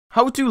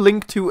how to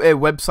link to a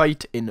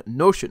website in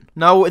Notion.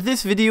 Now,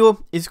 this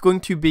video is going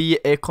to be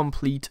a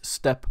complete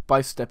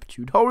step-by-step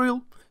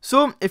tutorial.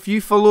 So, if you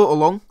follow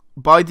along,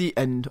 by the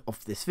end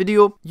of this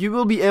video, you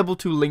will be able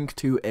to link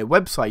to a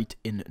website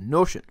in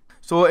Notion.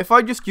 So if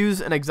I just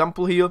use an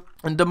example here,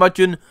 and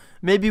imagine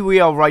maybe we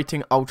are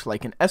writing out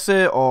like an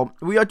essay, or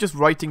we are just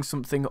writing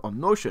something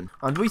on Notion,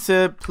 and we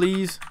say,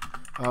 please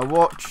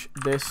watch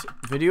this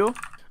video.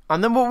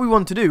 And then what we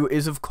want to do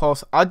is, of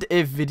course, add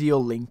a video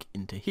link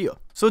into here.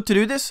 So to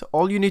do this,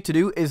 all you need to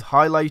do is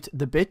highlight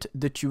the bit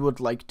that you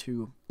would like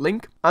to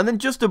link. And then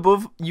just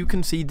above, you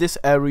can see this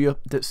area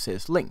that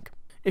says link.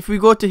 If we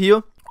go to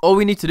here, all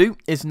we need to do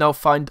is now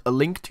find a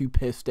link to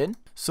paste in.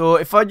 So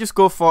if I just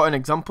go for an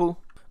example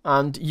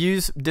and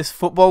use this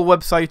football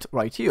website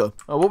right here,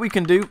 what we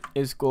can do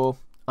is go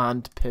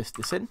and paste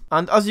this in.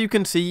 And as you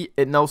can see,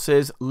 it now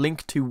says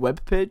link to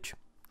web page.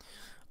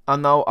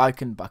 And now I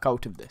can back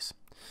out of this.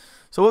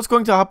 So what's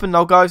going to happen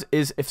now, guys,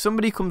 is if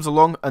somebody comes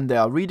along and they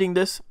are reading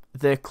this,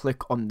 they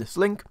click on this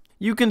link,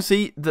 you can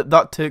see that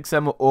that takes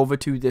them over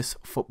to this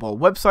football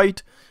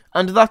website.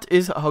 And that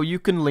is how you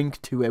can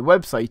link to a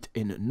website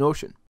in Notion.